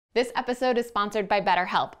This episode is sponsored by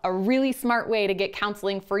BetterHelp, a really smart way to get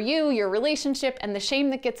counseling for you, your relationship, and the shame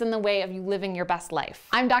that gets in the way of you living your best life.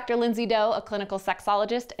 I'm Dr. Lindsay Doe, a clinical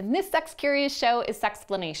sexologist, and this sex-curious show is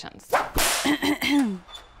Sexplanations.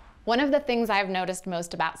 One of the things I've noticed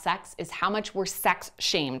most about sex is how much we're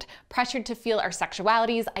sex-shamed, pressured to feel our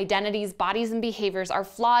sexualities, identities, bodies, and behaviors are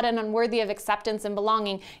flawed and unworthy of acceptance and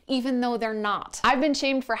belonging, even though they're not. I've been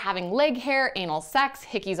shamed for having leg hair, anal sex,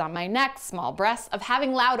 hickeys on my neck, small breasts, of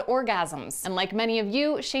having loud orgasms. And like many of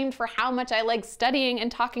you, shamed for how much I like studying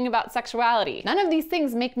and talking about sexuality. None of these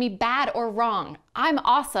things make me bad or wrong. I'm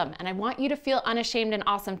awesome, and I want you to feel unashamed and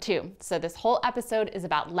awesome too. So this whole episode is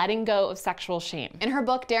about letting go of sexual shame. In her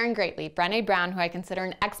book, Daring Greatly, Brené Brown, who I consider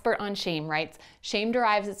an expert on shame, writes, "Shame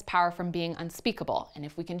derives its power from being unspeakable, and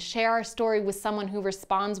if we can share our story with someone who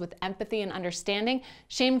responds with empathy and understanding,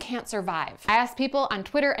 shame can't survive." I asked people on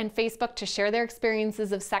Twitter and Facebook to share their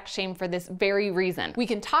experiences of sex shame for this very reason. We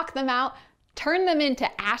can talk them out, turn them into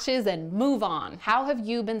ashes, and move on. How have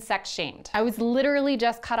you been sex shamed? I was literally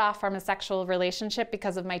just cut off from a sexual relationship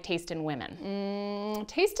because of my taste in women.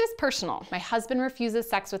 Taste is personal. My husband refuses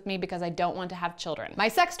sex with me because I don't want to have children. My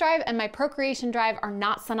sex drive and my procreation drive are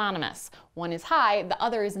not synonymous. One is high, the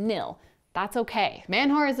other is nil. That's okay.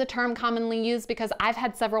 Man-whore is a term commonly used because I've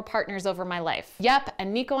had several partners over my life. Yep,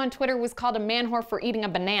 and Nico on Twitter was called a man-whore for eating a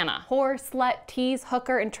banana. Whore, slut, tease,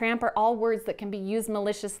 hooker, and tramp are all words that can be used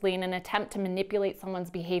maliciously in an attempt to manipulate someone's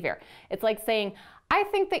behavior. It's like saying, I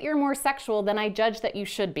think that you're more sexual than I judge that you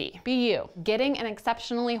should be. Be you. Getting an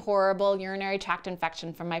exceptionally horrible urinary tract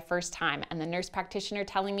infection from my first time and the nurse practitioner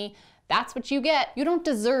telling me, "That's what you get. You don't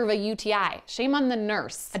deserve a UTI. Shame on the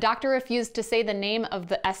nurse." A doctor refused to say the name of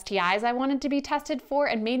the STIs I wanted to be tested for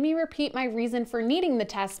and made me repeat my reason for needing the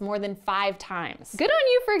test more than 5 times. Good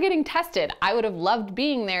on you for getting tested. I would have loved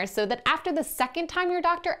being there so that after the second time your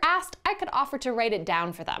doctor asked, I could offer to write it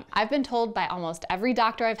down for them. I've been told by almost every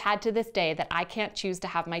doctor I've had to this day that I can't choose to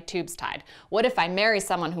have my tubes tied. What if I marry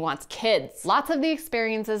someone who wants kids? Lots of the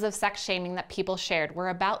experiences of sex shaming that people shared were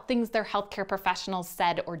about things their healthcare professionals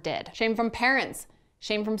said or did. Shame from parents,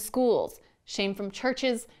 shame from schools, shame from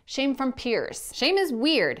churches, shame from peers. Shame is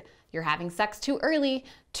weird. You're having sex too early,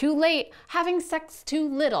 too late, having sex too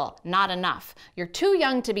little, not enough. You're too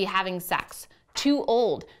young to be having sex, too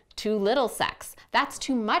old, too little sex. That's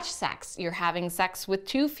too much sex. You're having sex with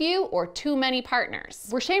too few or too many partners.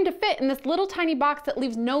 We're shamed to fit in this little tiny box that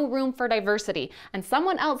leaves no room for diversity, and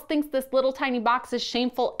someone else thinks this little tiny box is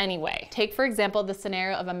shameful anyway. Take, for example, the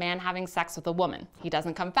scenario of a man having sex with a woman. He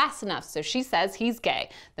doesn't come fast enough, so she says he's gay.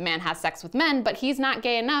 The man has sex with men, but he's not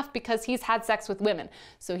gay enough because he's had sex with women.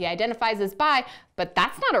 So he identifies as bi, but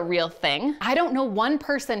that's not a real thing. I don't know one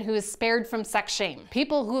person who is spared from sex shame.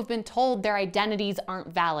 People who have been told their identities aren't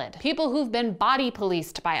valid. People who've been body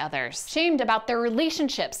policed by others. Shamed about their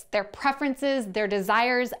relationships, their preferences, their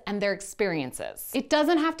desires, and their experiences. It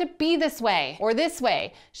doesn't have to be this way or this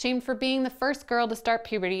way. Shamed for being the first girl to start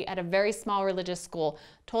puberty at a very small religious school.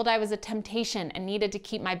 Told I was a temptation and needed to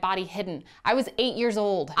keep my body hidden. I was 8 years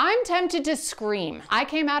old. I'm tempted to scream. I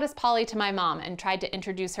came out as poly to my mom and tried to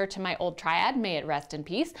introduce her to my old triad, may it rest in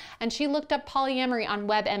peace, and she looked up polyamory on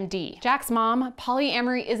WebMD. Jack's mom,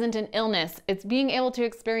 polyamory isn't an illness. It's being able to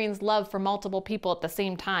experience love for multiple people at the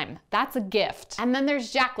same time. That's a gift. And then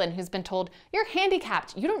there's Jacqueline, who's been told, "You're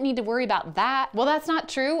handicapped. You don't need to worry about that." Well, that's not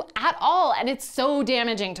true at all, and it's so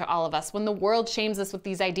damaging to all of us when the world shames us with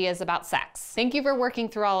these ideas about sex. Thank you for working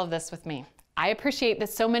through all of this with me. I appreciate that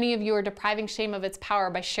so many of you are depriving shame of its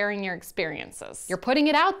power by sharing your experiences. You're putting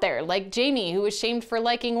it out there, like Jamie, who was shamed for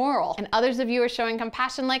liking oral. And others of you are showing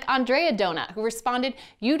compassion, like Andrea Donut, who responded,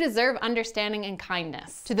 "You deserve understanding and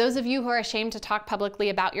kindness." To those of you who are ashamed to talk publicly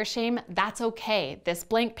about your shame, that's okay. This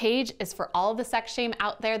blank page is for all of the sex shame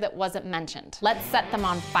out there that wasn't mentioned. Let's set them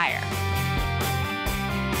on fire.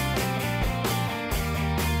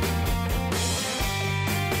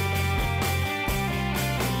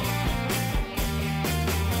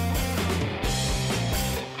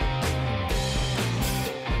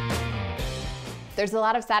 There's a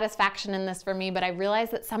lot of satisfaction in this for me, but I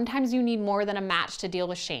realize that sometimes you need more than a match to deal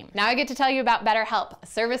with shame. Now I get to tell you about BetterHelp, a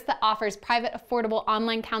service that offers private, affordable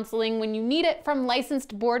online counseling when you need it from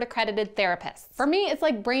licensed board-accredited therapists. For me, it's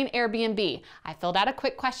like brain Airbnb. I filled out a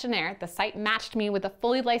quick questionnaire, the site matched me with a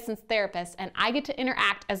fully licensed therapist, and I get to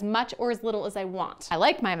interact as much or as little as I want. I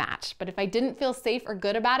like my match, but if I didn't feel safe or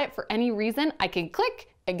good about it for any reason, I can click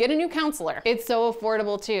I get a new counselor. It's so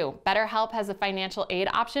affordable too. BetterHelp has a financial aid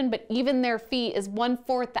option, but even their fee is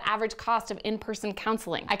 1/4 the average cost of in-person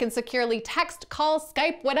counseling. I can securely text, call,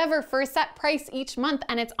 Skype, whatever for a set price each month,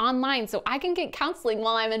 and it's online, so I can get counseling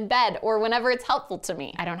while I'm in bed or whenever it's helpful to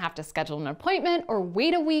me. I don't have to schedule an appointment or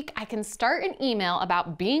wait a week. I can start an email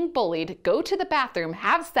about being bullied, go to the bathroom,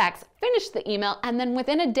 have sex, finish the email, and then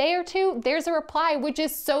within a day or two, there's a reply, which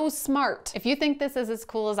is so smart. If you think this is as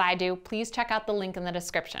cool as I do, please check out the link in the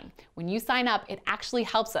description. When you sign up, it actually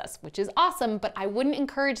helps us, which is awesome, but I wouldn't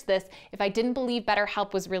encourage this if I didn't believe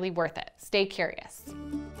BetterHelp was really worth it. Stay curious.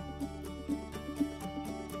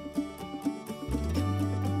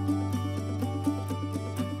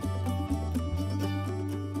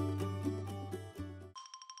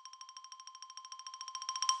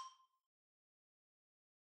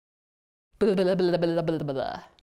 Blah, blah, blah, blah, blah, blah, blah.